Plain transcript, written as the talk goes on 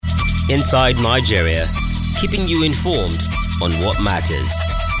Inside Nigeria, keeping you informed on what matters.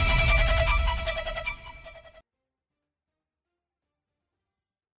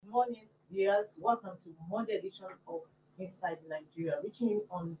 Good morning, viewers. Welcome to Monday edition of Inside Nigeria, reaching you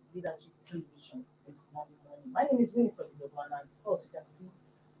on Leadership Television this morning. My name is Winnie Ferdinand, and of course, you can see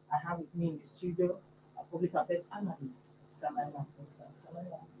I have with me in the studio a public affairs analyst, Samantha. It's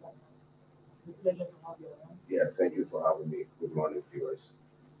a pleasure to have you around. Yeah, thank you for having me. Good morning, viewers.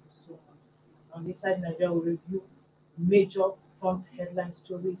 So, on Inside Nigeria, we review major front headline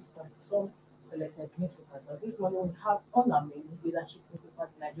stories from some selected newspapers. And this morning, we have on our main leadership newspaper,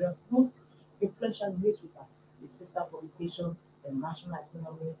 Nigeria's most influential newspaper, the sister publication, the National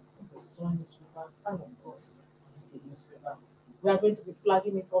Economy, the Sun newspaper, and of course, the State newspaper. We are going to be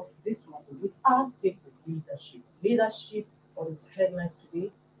flagging it off this morning with our stake with leadership. Leadership on its headlines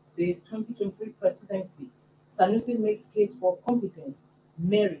today says 2023 presidency. Sanusi makes case for competence,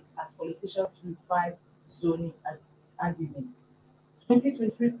 merit as politicians revive zoning agreement.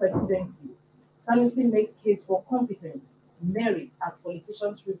 2023 presidency. Sanusi makes case for competence, merit as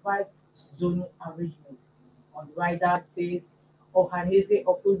politicians revive zoning arrangement. On rider says Ohaneze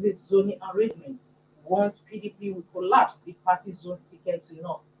opposes zoning arrangement. Once PDP will collapse if party zones ticket to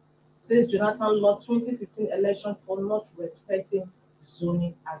North. Says Jonathan lost 2015 election for not respecting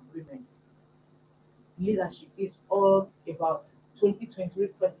zoning agreement. Leadership is all about 2023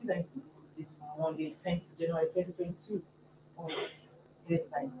 presidency this Monday, 10th January 2022 on this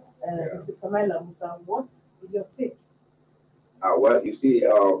deadline. This is Samaila Musa. What is your take? Well, you see,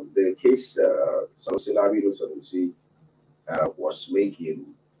 the case Sanusi was making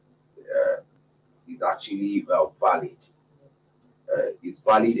is actually valid. It's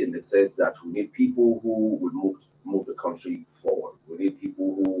valid in the sense that we need people who will move the country forward. We need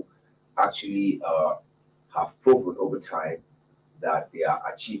people who actually have proven over time that they are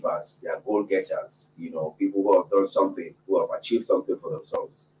achievers, they are goal getters, people who have done something, who have achieved something for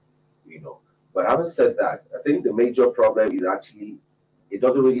themselves, But having said that, I think the major problem is actually, it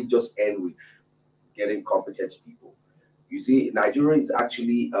doesn't really just end with getting competent people. You see, Nigeria is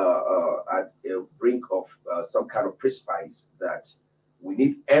actually at a brink of some kind of precipice that we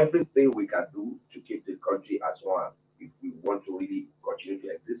need everything we can do to keep the country as one if we want to really continue to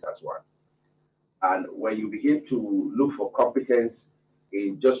exist as one. And when you begin to look for competence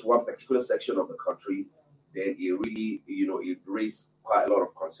in just one particular section of the country, then it really, it raises quite a lot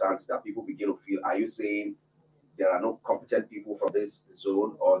of concerns that people begin to feel, are you saying there are no competent people from this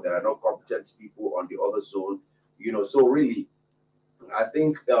zone or there are no competent people on the other zone? So really, I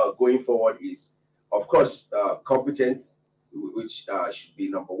think going forward is, of course, competence, which should be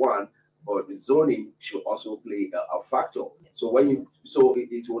number one, but the zoning should also play a factor. So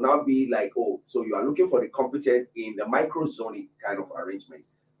it will now be like, so you are looking for the competence in the micro zoning kind of arrangement,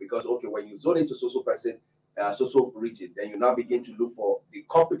 because when you zone into social person, social region, then you now begin to look for the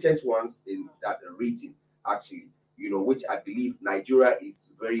competent ones in that region, actually, which I believe Nigeria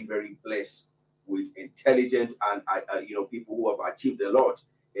is very, very blessed with intelligent and people who have achieved a lot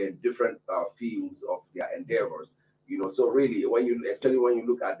in different fields of their endeavors. So really, especially when you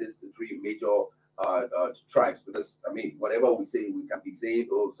look at these three major tribes, because whatever we say, we can be saying,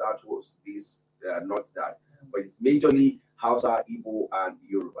 Southwest this, not that, but it's majorly Hausa, Igbo, and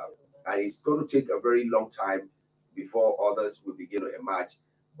Yoruba, and it's going to take a very long time before others will begin to emerge.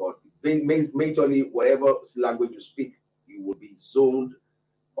 But majorly, whatever language you speak, you will be zoned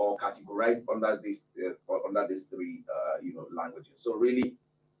or categorized under these three languages. So really,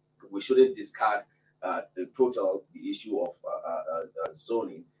 we shouldn't discard the issue of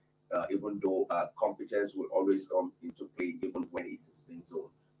zoning, even though competence will always come into play even when it is being zoned.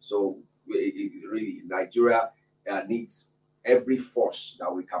 So really, Nigeria needs every force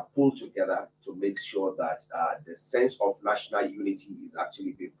that we can pull together to make sure that the sense of national unity is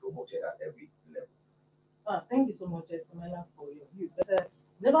actually being promoted at every level. Thank you so much, Samela, for your view. But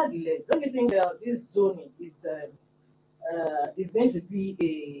nevertheless, don't you think this zoning is going to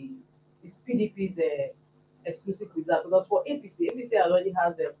be is PDP's exclusive reserve? Because for APC already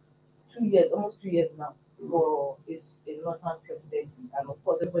has 2 years, almost 2 years now for a northern presidency, and of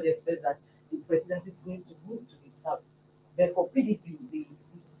course everybody expects that the presidency is going to move to the south. But for PDP, the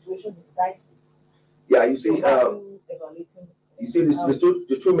situation is dicey. Yeah, you see, the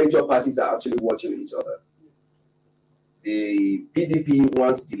two major parties are actually watching each other. The PDP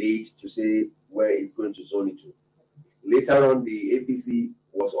wants delayed to say where it's going to zone into. Later on, the APC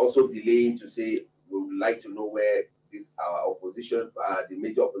was also delaying to say we would like to know where this opposition, the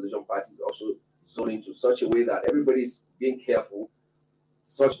major opposition parties, also zoning to such a way that everybody is being careful,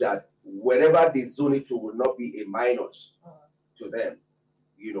 such that wherever they zone it to will not be a minus to them,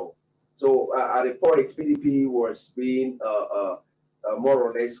 So at a point, PDP was being more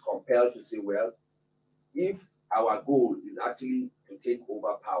or less compelled to say, well, if our goal is actually to take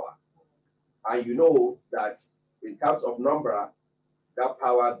over power, and you know that in terms of number, that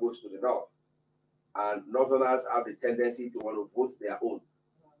power goes to the north, and northerners have the tendency to want to vote their own.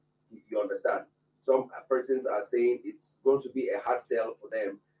 You understand? Some persons are saying it's going to be a hard sell for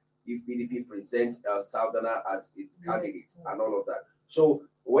them if PDP presents a southerner as its candidate and all of that. So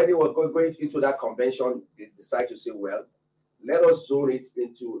when they were going into that convention, they decided to say, well, let us zone it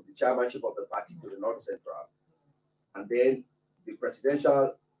into the chairmanship of the party to the North Central, and then the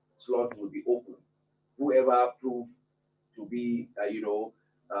presidential slot will be open. Whoever proved to be,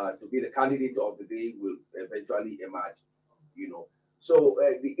 to be the candidate of the day will eventually emerge. So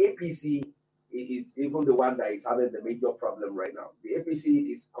the APC is even the one that is having the major problem right now. The APC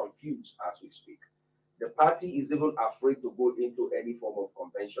is confused as we speak. The party is even afraid to go into any form of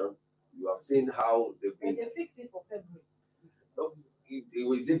convention. You have seen how they've been. And they fixed it for February.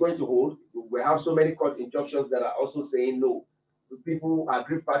 Is it going to hold? We have so many court injunctions that are also saying no. People,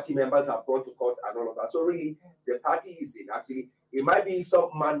 aggrieved party members have gone to court and all of that. So really, the party is in. Actually, it might be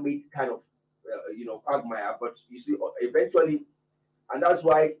some man-made kind of, quagmire, but you see, eventually, and that's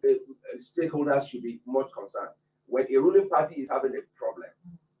why stakeholders should be much concerned. When a ruling party is having a problem,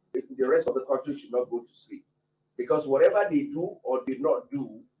 the rest of the country should not go to sleep, because whatever they do or did not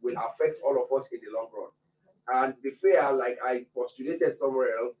do will affect all of us in the long run. And the fear, like I postulated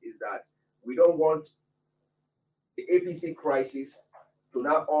somewhere else, is that we don't want the APC crisis to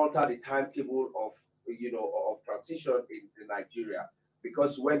now alter the timetable of transition in Nigeria,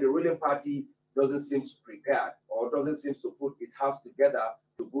 because when the ruling party doesn't seem prepared or doesn't seem to put its house together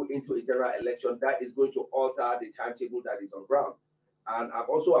to go into a general election, that is going to alter the timetable that is on ground. And I'm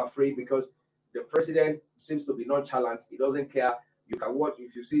also afraid because the president seems to be nonchalant. He doesn't care. You can watch,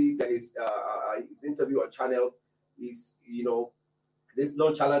 if you see that his interview on channels, is this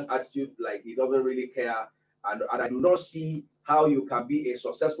nonchalant attitude, like he doesn't really care. And I do not see how you can be a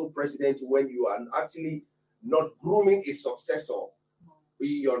successful president when you are actually not grooming a successor.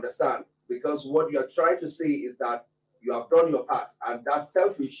 You understand? Because what you are trying to say is that you have done your part, and that's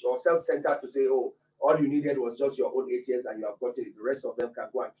selfish or self-centered to say, oh, all you needed was just your own 8 years and you have gotten it. The rest of them can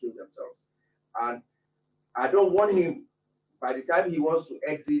go and kill themselves. And I don't want him, by the time he wants to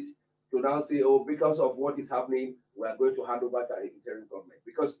exit, to now say, oh, because of what is happening, we are going to hand over to the interim government.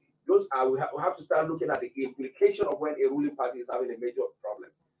 Because those are, we have to start looking at the implication of when a ruling party is having a major problem.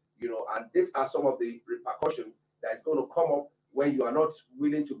 And these are some of the repercussions that is going to come up when you are not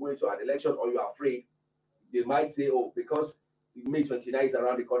willing to go into an election, or you are afraid. They might say, oh, because May 29 is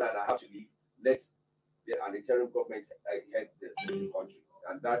around the corner and I have to leave, let's an interim government head the country.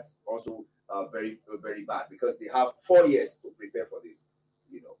 And that's also very, very bad, because they have 4 years to prepare for this.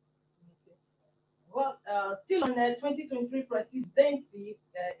 Okay. Well, still on the 2023 presidency,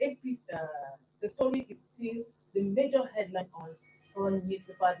 the story is still the major headline on Sun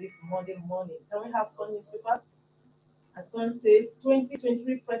newspaper this Monday morning. Can we have Sun newspaper? And Sun says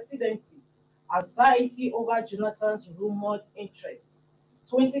 2023 presidency, anxiety over Jonathan's rumored interest.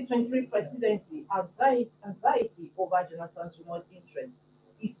 2023 presidency, anxiety over Jonathan's rumored interest.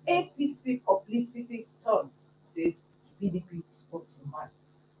 Is APC publicity stunt, says PDP spokesman.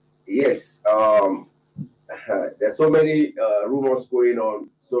 Yes, there's so many rumors going on,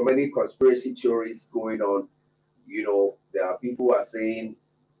 so many conspiracy theories going on. There are people who are saying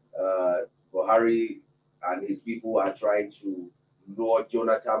Buhari and his people are trying to lure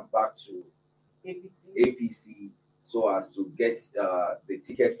Jonathan back to APC so as to get the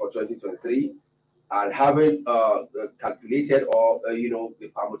ticket for 2023, and having calculated, or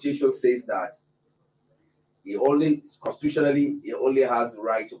the permutation says that he only has the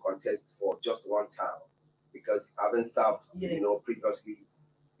right to contest for just one term, because having served previously,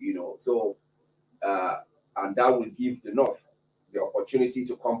 so and that will give the North the opportunity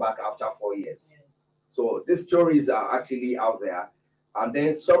to come back after 4 years. So these stories are actually out there. And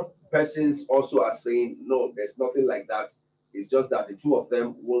then some persons also are saying, no, there's nothing like that. It's just that the two of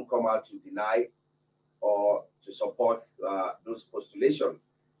them won't come out to deny or to support those postulations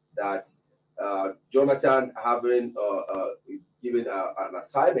that Jonathan having given an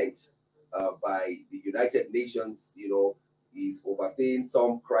assignment by the United Nations, is overseeing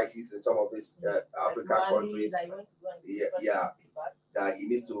some crises in some of these African countries. That he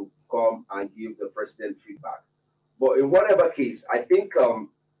needs to come and give the president feedback. But in whatever case, I think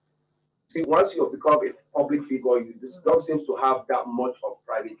once you have become a public figure, you don't seem to have that much of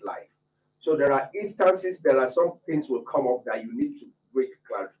private life. So there are instances, there are some things will come up that you need to make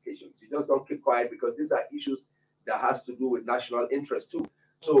clarifications. You just don't keep quiet, because these are issues that has to do with national interest too.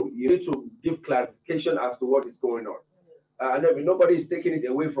 So you need to give clarification as to what is going on. And I mean, nobody is taking it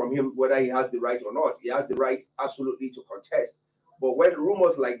away from him whether he has the right or not. He has the right absolutely to contest. But when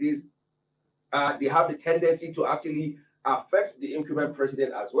rumors like this, they have the tendency to actually affect the incumbent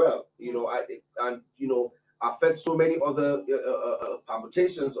president as well, and affect so many other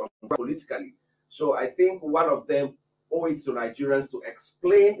permutations on politically. So I think one of them owes to Nigerians to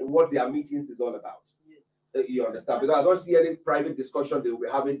explain what their meetings is all about. You understand? Because I don't see any private discussion they will be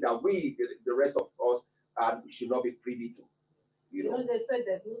having that we, the rest of us, should not be privy to. They said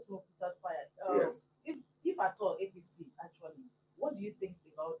there's no smoke without fire. Yes. If at all APC actually, what do you think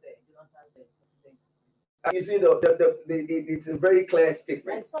about Jonathan's presidency? You see, it's a very clear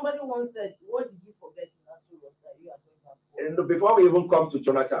statement. Like somebody once said, "What did you forget in Asura that you are going back for?" And before we even come to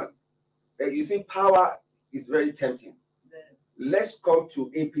Jonathan, you see, power is very tempting. Let's come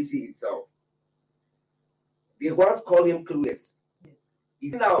to APC itself. They once called him clueless. Yes.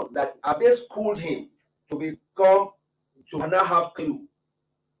 It's now that have they schooled him to now have clue,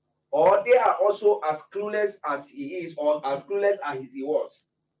 or they are also as clueless as he is, or as clueless as he was.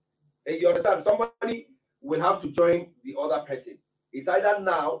 And you understand? Somebody will have to join the other person. It's either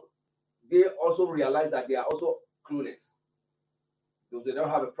now they also realize that they are also clueless, because they don't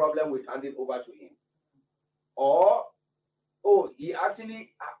have a problem with handing over to him, or he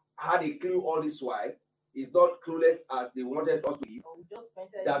actually had a clue all this while. He's not clueless as they wanted us to be.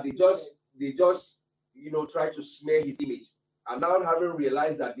 That they just try to smear his image, and now having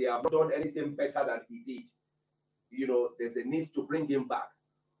realized that they have not done anything better than he did, there's a need to bring him back.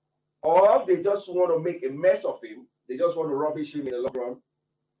 Or they just want to make a mess of him. They just want to rubbish him in the long run.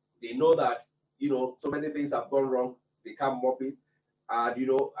 They know that so many things have gone wrong. They can't mop it, and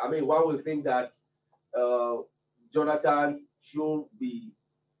one will think that Jonathan should be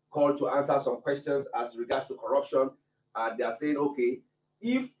called to answer some questions as regards to corruption, and they are saying, okay,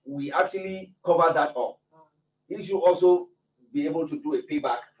 if we actually cover that up, he should also be able to do a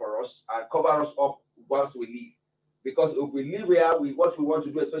payback for us and cover us up once we leave. Because if we leave here, what we want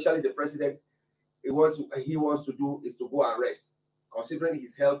to do, especially the president, he wants to do is to go and rest, considering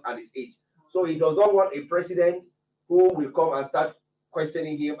his health and his age. So he does not want a president who will come and start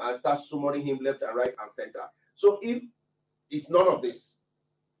questioning him and start summoning him left and right and center. So if it's none of this,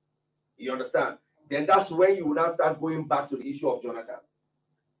 you understand, then that's when you will now start going back to the issue of Jonathan.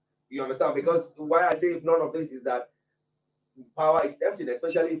 You understand? Because why I say if none of this is that power is tempting,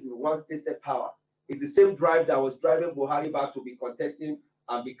 especially if you once tasted power. It's the same drive that was driving Buhari back to be contesting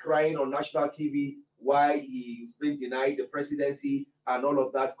and be crying on national TV why he's been denied the presidency and all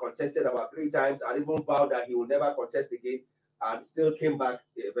of that, contested about 3 times and even vowed that he will never contest again, and still came back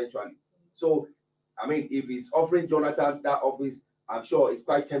eventually. So, if he's offering Jonathan that office, I'm sure it's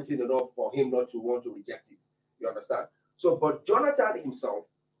quite tempting enough for him not to want to reject it. You understand? So, but Jonathan himself,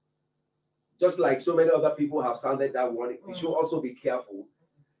 just like so many other people have sounded that warning, he should also be careful.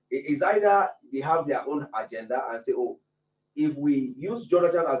 It's either they have their own agenda and say, if we use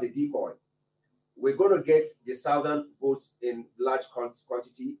Jonathan as a decoy, we're going to get the southern votes in large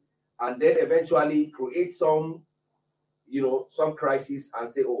quantity, and then eventually create some crisis and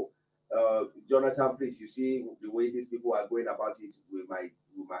say, Jonathan, please, you see the way these people are going about it, we might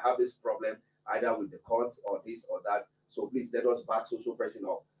have this problem either with the courts or this or that. So please let us back so person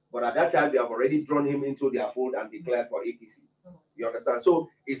up. But at that time, they have already drawn him into their fold and declared for APC. You understand? So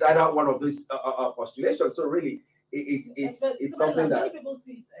it's either one of these postulations. So really, it's something that many people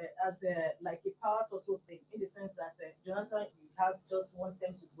see it as like a power tussle thing, in the sense that Jonathan has just one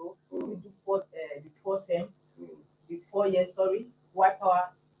term to go. We do the 4 years. White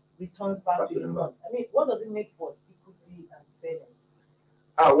power returns back to the north. What does it make for equity and fairness?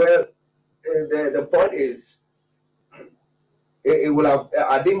 The point is, it will have.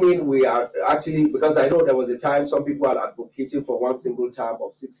 I didn't mean we are actually, because I know there was a time some people are advocating for one single term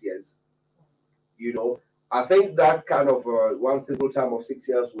of 6 years. I think that kind of one single term of 6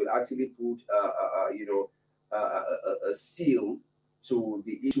 years will actually put a seal to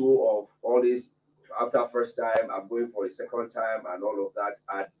the issue of all this. After first time, I'm going for a second time and all of that,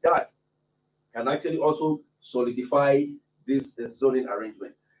 and that can actually also solidify this zoning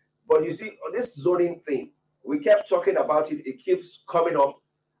arrangement. But you see, on this zoning thing, we kept talking about it. It keeps coming up,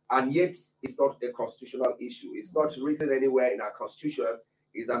 and yet it's not a constitutional issue. It's not written anywhere in our constitution.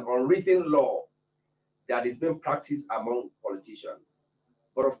 It's an unwritten law that is being practiced among politicians.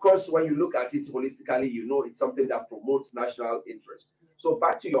 But of course, when you look at it holistically, it's something that promotes national interest. So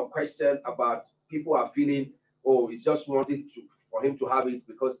back to your question about people are feeling, it's just wanted for him to have it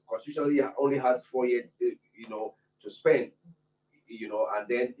because constitutionally he only has 4 years, to spend, and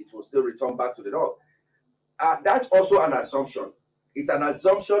then it will still return back to the north. That's also an assumption. It's an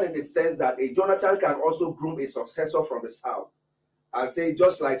assumption in the sense that a Jonathan can also groom a successor from the South and say,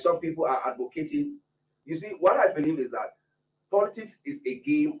 just like some people are advocating. You see, what I believe is that politics is a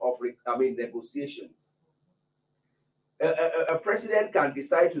game of, negotiations. A president can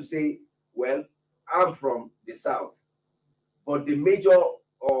decide to say, well, I'm from the South, but the major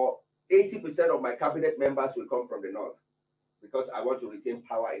or 80% of my cabinet members will come from the North because I want to retain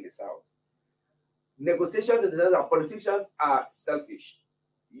power in the South. Negotiations in the sense that politicians are selfish.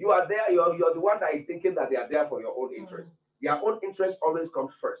 You are there, you're the one that is thinking that they are there for your own interest. Their own interest always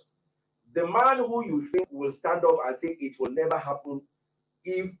comes first. The man who you think will stand up and say it will never happen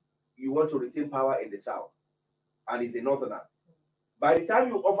if you want to retain power in the South and is a Northerner. By the time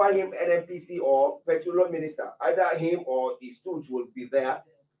you offer him NNPC or petroleum minister, either him or his stooge will be there.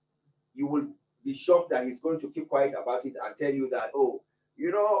 You will be shocked that he's going to keep quiet about it and tell you that, oh,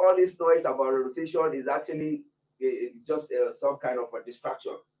 all this noise about rotation is actually just some kind of a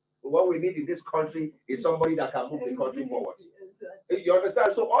distraction. What we need in this country is somebody that can move the country forward. You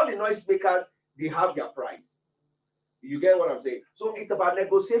understand? So all the noisemakers, they have their price. You get what I'm saying? So it's about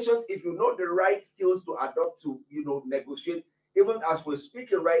negotiations. If you know the right skills to adopt to, negotiate, even as we're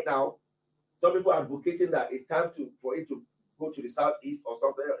speaking right now, some people are advocating that it's time for it to go to the Southeast or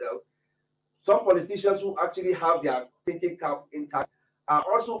something else. Some politicians who actually have their thinking caps intact are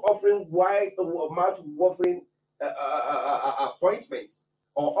also offering offering appointments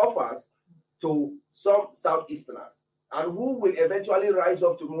or offers to some Southeasterners, and who will eventually rise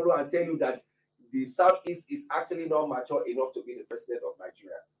up tomorrow and tell you that the Southeast is actually not mature enough to be the president of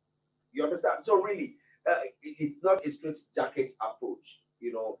Nigeria. You understand? So really, it's not a straitjacket approach.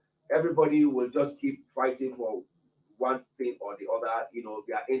 Everybody will just keep fighting for one thing or the other.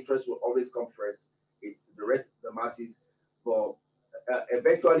 Their interest will always come first. It's the rest of the masses. But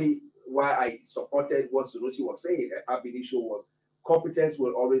eventually, why I supported what Sunusi was saying at Ab initio was competence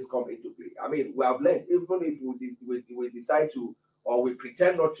will always come into play. I mean, we have learned, even if we decide to, or we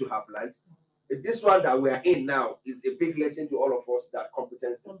pretend not to have learned, this one that we are in now is a big lesson to all of us that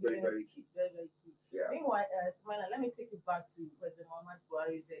competence is very, very key. Very, very key. Yeah. Meanwhile, Smila, let me take you back to President Muhammad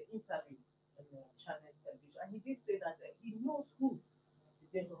Buhari's interview on Channels television. And he did say that he knows who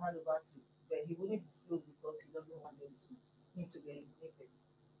he's going to hand over to, but he wouldn't disclose because he doesn't want him to be eliminated.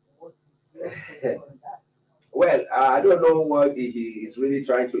 What is your take on that? Well, I don't know what he is really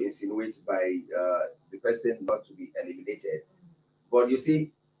trying to insinuate by the person not to be eliminated. But you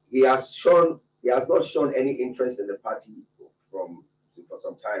see, he has not shown any interest in the party for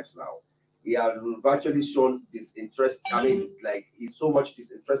some times now. He has virtually shown disinterest. I mean, like, he's so much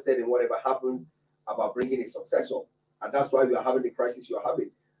disinterested in whatever happens about bringing a successor. And that's why we are having the crisis you're having.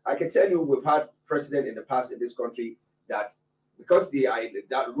 I can tell you, we've had president in the past in this country that, because they are in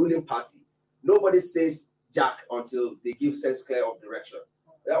that ruling party, nobody says jack until they give sense clear of direction.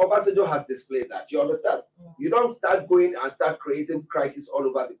 Obasanjo has displayed that. You understand? You don't start going and start creating crisis all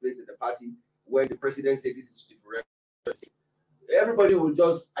over the place in the party when the president says this is the direction. Everybody will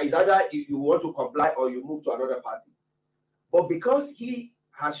just, it's either you want to comply or you move to another party. But because he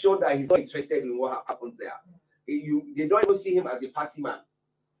has shown that he's not interested in what happens there, they don't even see him as a party man.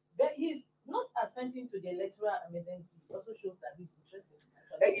 But he's not assenting to the electoral, then it also shows that he's interested.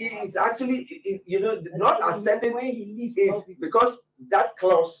 He's actually, not assenting when he leaves is because that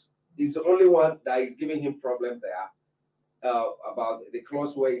clause is the only one that is giving him problem there. About the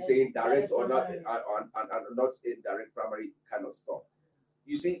clause where he's saying direct or not, and not indirect primary kind of stuff.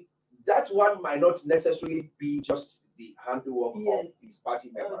 You see, that one might not necessarily be just the handiwork of his party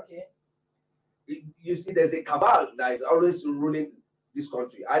members. Okay. You see, there's a cabal that is always ruling this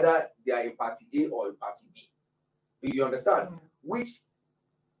country. Either they are in party A or in party B. You understand? Which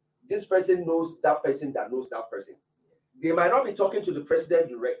this person knows that person that knows that person. They might not be talking to the president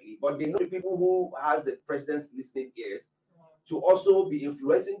directly, but they know the people who has the president's listening ears to also be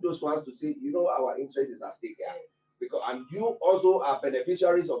influencing those ones to say, our interest is at stake here. And you also are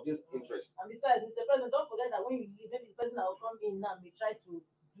beneficiaries of this interest. And besides, Mr. President, don't forget that when you leave, maybe the president will come in now and they try to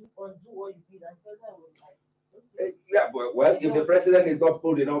undo what you did, and the president will if the president is not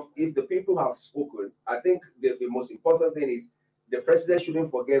bold enough, if the people have spoken, I think the most important thing is the president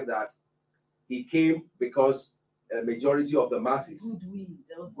shouldn't forget that he came because a majority of the masses,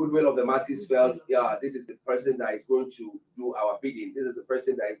 goodwill of the masses felt, this is the person that is going to do our bidding. This is the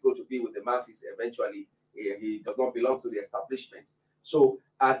person that is going to be with the masses eventually. He does not belong to the establishment. So,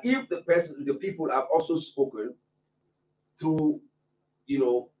 and if the people have also spoken through,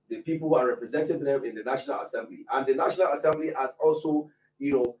 the people who are representing them in the National Assembly, and the National Assembly has also,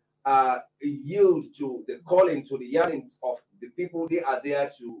 yield to the calling, to the yearnings of the people they are there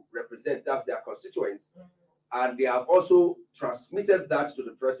to represent. That's their constituents. And they have also transmitted that to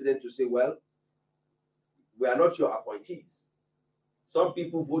the president to say, well, we are not your appointees. Some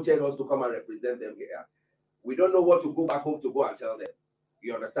people voted us to come and represent them here. We don't know what to go back home to go and tell them.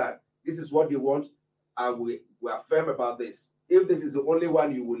 You understand? This is what they want, and we are firm about this. If this is the only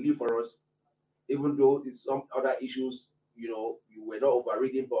one you will leave for us, even though it's some other issues, you were not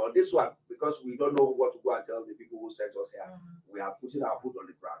overreading, but on this one, because we don't know what to go and tell the people who sent us here, we are putting our foot on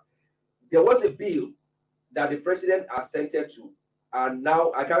the ground. There was a bill that the president assented to, and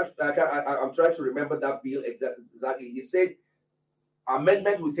now I'm trying to remember that bill exactly. He said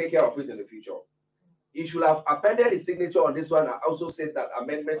amendment will take care of it in the future. He should have appended his signature on this one and also said that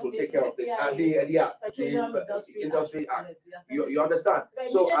amendment will take care of this. And the industry act. You understand?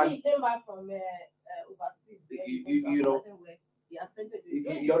 So he came back from overseas. He assented.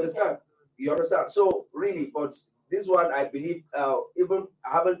 You understand? You understand? So really, but this one, I believe, even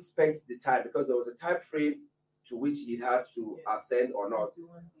I haven't spent the time because there was a time frame to which he had to assent or not.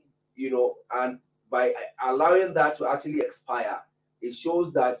 And by allowing that to actually expire, it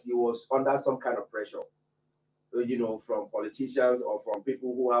shows that he was under some kind of pressure, from politicians or from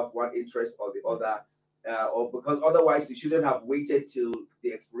people who have one interest or the other, or because otherwise he shouldn't have waited till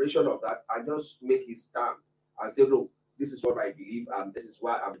the expiration of that and just make his stand and say, no, this is what I believe and this is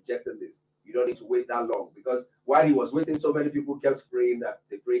why I'm rejecting this. You don't need to wait that long, because while he was waiting, so many people kept praying that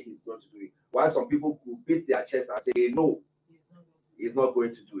they pray he's going to do it. While some people could beat their chest and say, no, he's not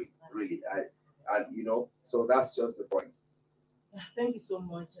going to do it, really. So that's just the point. Thank you so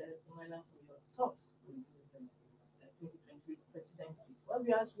much, Samantha, for your thoughts on the 2023 presidency. Well,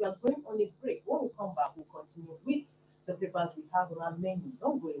 we are going on a break. When we come back, we'll continue with the papers we have on our menu.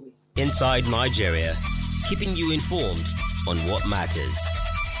 Don't go away. Inside Nigeria, keeping you informed on what matters.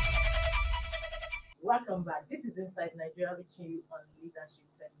 Welcome back. This is Inside Nigeria, reaching you on Leadership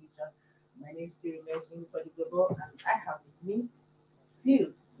Television. My name is still remains Global, and I have with me still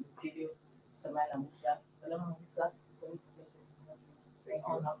in the studio Samantha Musa. Salam Musa.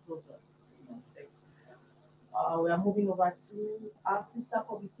 On our program. We are moving over to our sister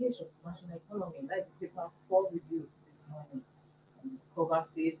publication, National Economy. That is paper 4 review this morning. The cover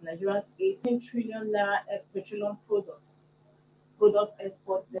says Nigeria's 18 trillion naira petroleum products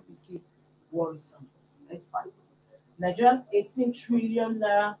export deficit worrisome. Experts. Nigeria's 18 trillion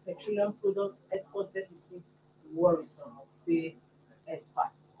naira petroleum products export deficit worrisome, say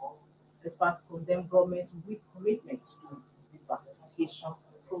experts. Experts condemn government's weak commitment to diversification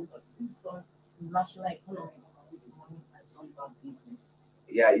product. This is on National Economy this morning, and it's all about business.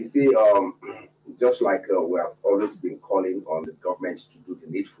 Yeah, you see, just like we have always been calling on the government to do the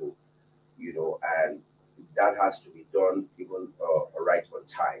needful, and that has to be done even right on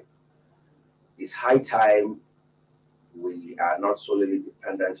time. It's high time we are not solely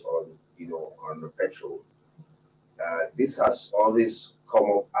dependent on the petrol. This has always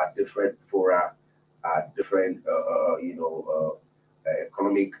come up at different fora, at different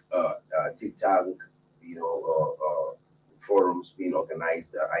economic think tank forums being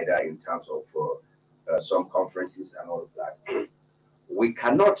organized, either in terms of some conferences and all of that. We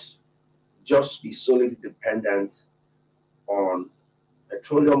cannot just be solely dependent on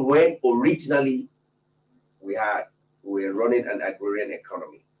petroleum when originally we were running an agrarian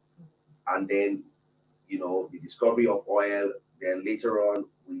economy, and then the discovery of oil. Then later on,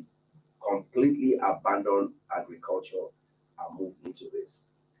 we completely abandoned agriculture and moved into this.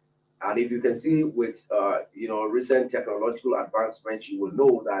 And if you can see with recent technological advancements, you will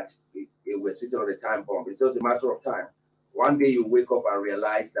know that we're sitting on a time bomb. It's just a matter of time. One day you wake up and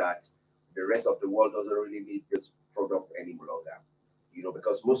realize that the rest of the world doesn't really need this product any longer.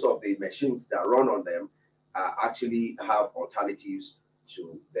 Because most of the machines that run on them actually have alternatives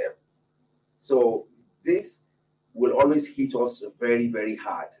to them. So this will always hit us very, very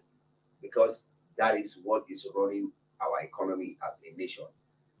hard, because that is what is running our economy as a nation.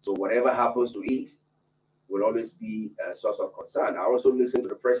 So whatever happens to it will always be a source of concern. I also listened to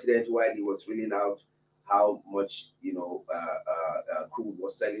the president while he was reading out how much crude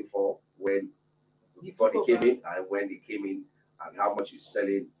was selling for before they came in, and when they came in, and how much is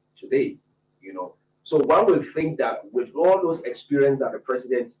selling today. So one will think that with all those experience that the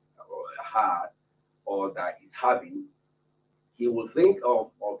president had or that he's having, he will think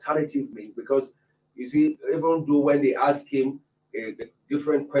of alternative means, because you see, even though when they ask him a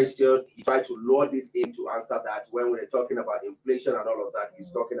different question, he tried to lure this in to answer that. When we're talking about inflation and all of that,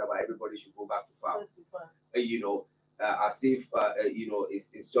 he's talking about everybody should go back to farm. As if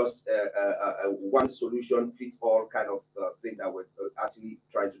it's just a one solution fits all kind of thing that we're actually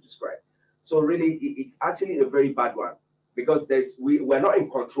trying to describe. So really, it's actually a very bad one, because we're not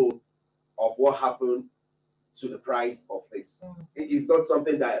in control of what happened to the price of this. It's not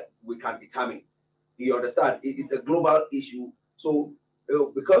something that we can determine. You understand? It's a global issue. So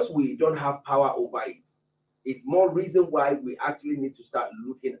because we don't have power over it, it's more reason why we actually need to start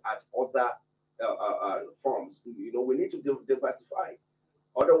looking at other forms. We need to diversify.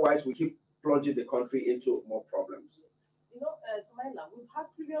 Otherwise, we keep plunging the country into more problems. Smaila, we've had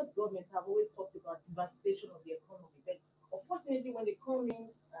previous governments have always talked about diversification of the economy, but unfortunately, when they come in,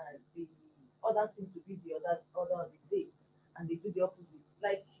 the others seem to be the order of the day, and they do the opposite.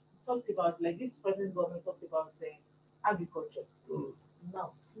 Like this present government talked about agriculture.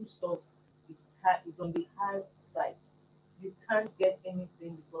 Now, foodstuffs is on the high side. You can't get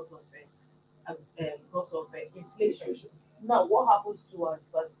anything because of inflation. Now, what happens to our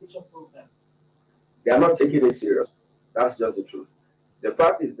diversification program? They are not taking it serious. That's just the truth. The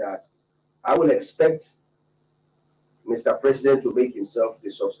fact is that I will expect Mr. President to make himself the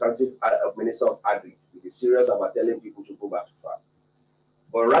substantive Minister of Agri, to be serious about telling people to go back to farm.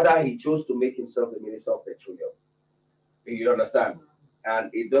 But rather, he chose to make himself the Minister of Petroleum. You understand? And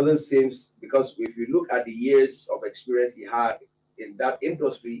it doesn't seem, because if you look at the years of experience he had in that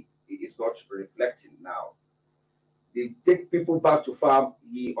industry, it is not reflecting now. They take people back to farm.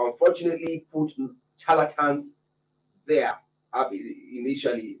 He unfortunately put charlatans there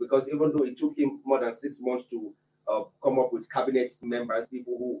initially, because even though it took him more than 6 months to come up with cabinet members,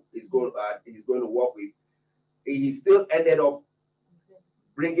 people who he's going to work with, he still ended up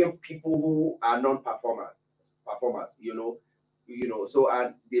bringing people who are non-performers. So,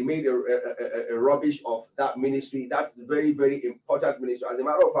 and they made a rubbish of that ministry. That's a very, very important ministry. As a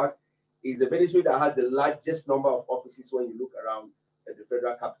matter of fact, it's a ministry that has the largest number of offices when you look around the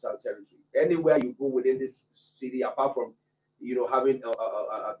Federal Capital Territory. Anywhere you go within this city, apart from having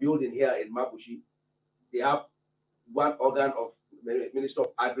a building here in Mabushi, they have one organ of Minister of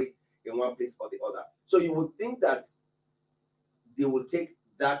Agri in one place or the other. So you would think that they will take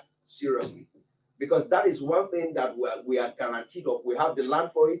that seriously, because that is one thing that we are guaranteed of. We have the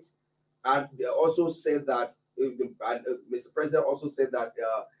land for it, and they also said that Mr. President also said that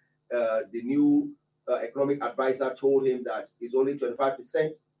the new economic advisor told him that it's only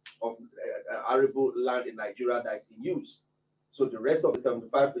 25% of arable land in Nigeria that is in use. So the rest of the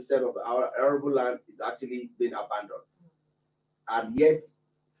 75% of the arable land is actually being abandoned. And yet,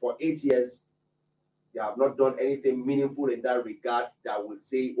 for 8 years, they have not done anything meaningful in that regard that will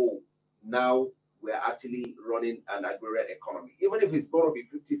say, oh, now we're actually running an agrarian economy. Even if it's going to be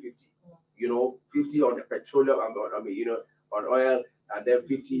 50-50, 50 on the petroleum, on oil, and then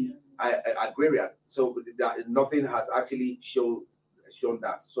 50 agrarian. So that nothing has actually shown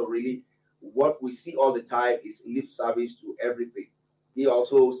that. So really, what we see all the time is lip service to everything. He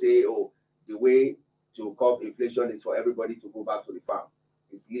also say, oh, the way to curb inflation is for everybody to go back to the farm.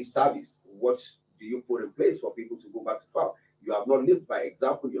 It's lip service. What do you put in place for people to go back to farm? You have not lived by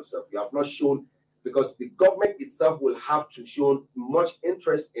example yourself. You have not shown, because the government itself will have to show much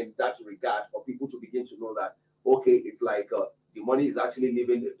interest in that regard for people to begin to know that, okay, it's like the money is actually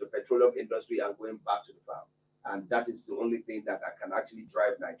leaving the petroleum industry and going back to the farm. And that is the only thing that can actually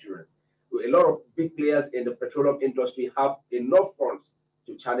drive Nigerians. A lot of big players in the petroleum industry have enough funds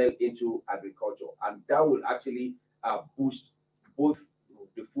to channel into agriculture, and that will actually boost both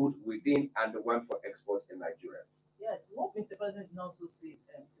the food within and the one for exports in Nigeria. Yes, what Mr. President also said,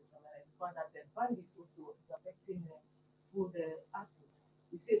 Mr. Samara, that the bandits also is affecting food output.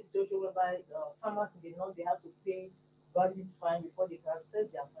 We see a situation whereby farmers in the north, they have to pay bandits fine before they can sell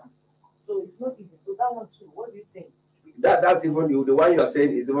their farms. So it's not easy. So that one too, what do you think? That's even the one you are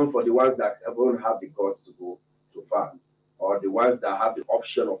saying is even for the ones that won't have the guts to go to farm, or the ones that have the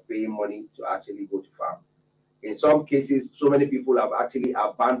option of paying money to actually go to farm. In some cases, so many people have actually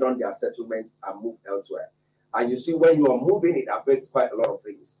abandoned their settlements and moved elsewhere. And you see, when you are moving, it affects quite a lot of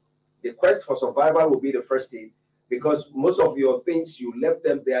things. The quest for survival will be the first thing, because most of your things, you left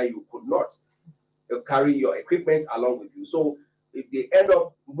them there, you could not carry your equipment along with you. So if they end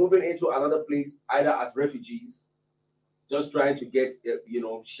up moving into another place, either as refugees, just trying to get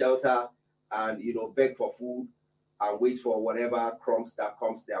shelter and beg for food and wait for whatever crumbs that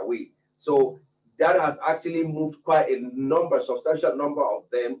comes their way. So that has actually moved quite a substantial number of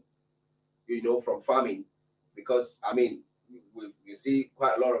them, from farming, because we see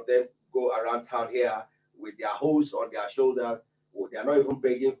quite a lot of them go around town here with their hoes on their shoulders. They are not even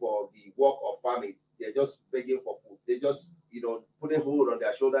begging for the work of farming. They're just begging for food. They just, putting hold on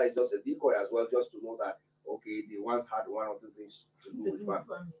their shoulder is just a decoy as well, just to know that, okay, they once had one or two things to do with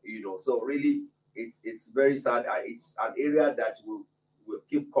farming. So really, it's very sad. It's an area that will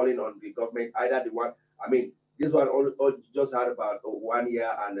keep calling on the government. Either the one, this one just had about 1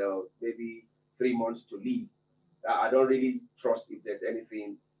 year and maybe 3 months to leave. I don't really trust if there's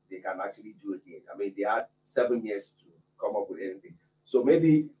anything they can actually do again. I mean, they had 7 years to come up with anything. So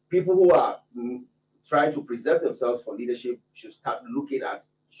maybe people who are trying to preserve themselves for leadership should start looking at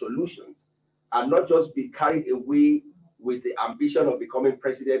solutions and not just be carried away with the ambition of becoming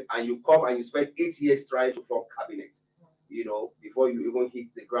president, and you come and you spend 8 years trying to form cabinet, before you even hit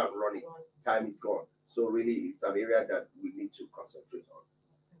the ground running. Time is gone. So really, it's an area that we need to concentrate on.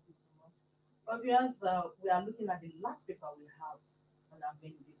 Thank you so much. But we are looking at the last paper we have on our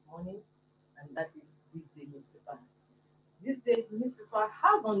menu this morning, and that is THISDAY newspaper. THISDAY newspaper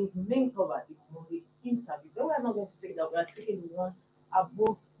has on its main cover the movie interview. But we are not going to take that. We are taking the one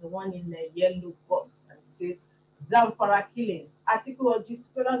above, the one in the yellow box, and it says Zamfara killings. Article urges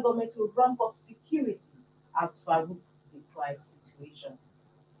federal government to ramp up security as Farouk decries situation.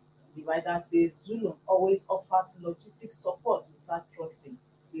 The writer says Zulum always offers logistic support without prompting,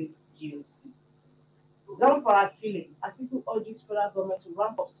 says GOC. Zamfara killings. Article urges federal government to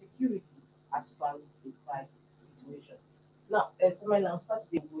ramp up security as Farouk decries situation. Now, on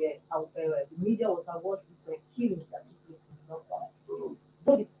Saturday, where the media was awash with killings that took place in Zamfara.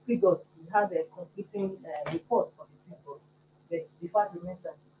 Though the figures, we had conflicting reports on the figures, but the fact remains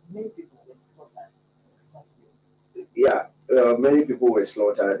that many people were slaughtered on Saturday. Yeah, many people were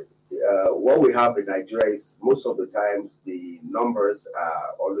slaughtered. What we have in Nigeria is most of the times the numbers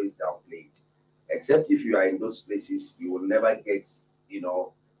are always downplayed. Except if you are in those places, you will never get,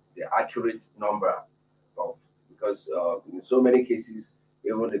 the accurate number of, because in so many cases,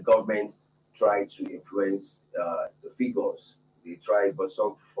 even the government try to influence the figures. They try, but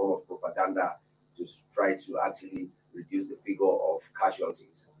some form of propaganda to try to actually reduce the figure of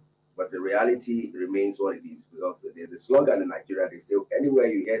casualties. But the reality remains what it is, because there's a slogan in Nigeria. They say, anywhere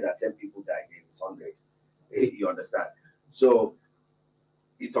you hear that 10 people died, it's 100. You understand? So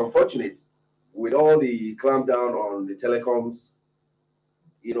it's unfortunate with all the clampdown on the telecoms,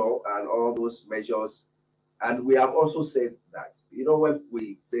 and all those measures. And we have also said that, when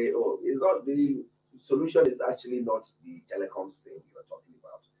we say, it's not the solution is actually not the telecoms thing you are talking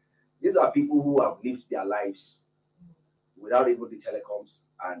about. These are people who have lived their lives without even the telecoms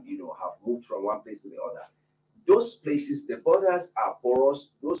and, have moved from one place to the other. Those places, the borders are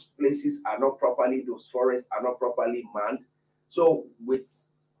porous. Those places are not properly, those forests are not properly manned. So with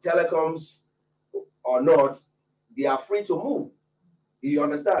telecoms or not, they are free to move. You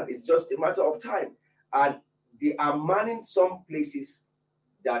understand? It's just a matter of time. And they are manning some places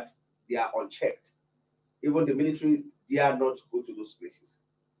that they are unchecked. Even the military dare not go to those places.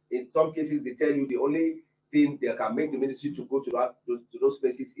 In some cases, they tell you the only thing they can make the military to go to those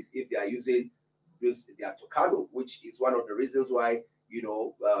places is if they are using their Tucano, which is one of the reasons why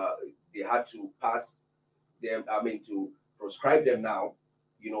they had to pass them. To prescribe them now.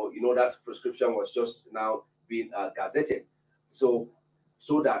 That prescription was just now being gazetted, so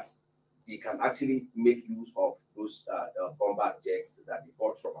that they can actually make use of those bomber jets that they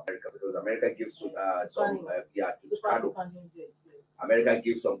bought from America, because America gives some America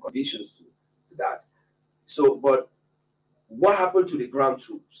gives some conditions to that. So, but what happened to the ground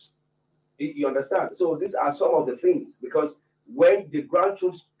troops? You understand? So these are some of the things, because when the ground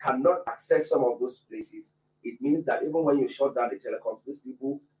troops cannot access some of those places, it means that even when you shut down the telecoms, these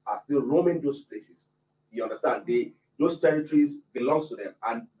people are still roaming those places. You understand? Those territories belongs to them,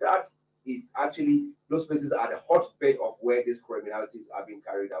 and that is actually, those places are the hotbed of where these criminalities are being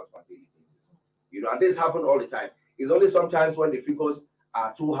carried out on a daily basis. And this happens all the time. It's only sometimes when the figures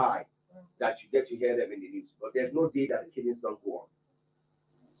are too high that you get to hear them in the news. But there's no day that the killings don't go on.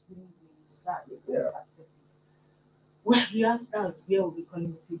 It's really, really sad. Yeah. Well, you asked us where we'll be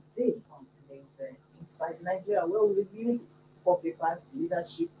calling it today from today's Inside Nigeria, where we reviewed 4 papers: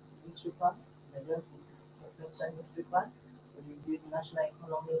 leadership newspaper, Nigerian newspaper, we reviewed national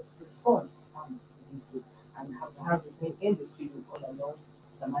economics, the Sun, and THISDAY, and have been in the studio all along.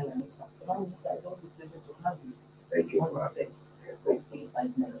 Samaya Musa. Samaya Musa, it's always a pleasure to have you. Thank you. On the set of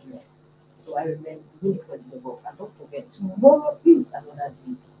Inside Nigeria. So I remain Winifred Lebo, and don't forget, tomorrow is another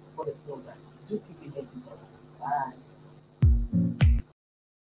day for the program. Do keep it with us. Bye.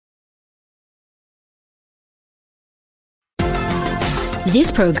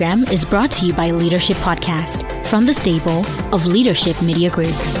 This program is brought to you by Leadership Podcast from the stable of Leadership Media Group.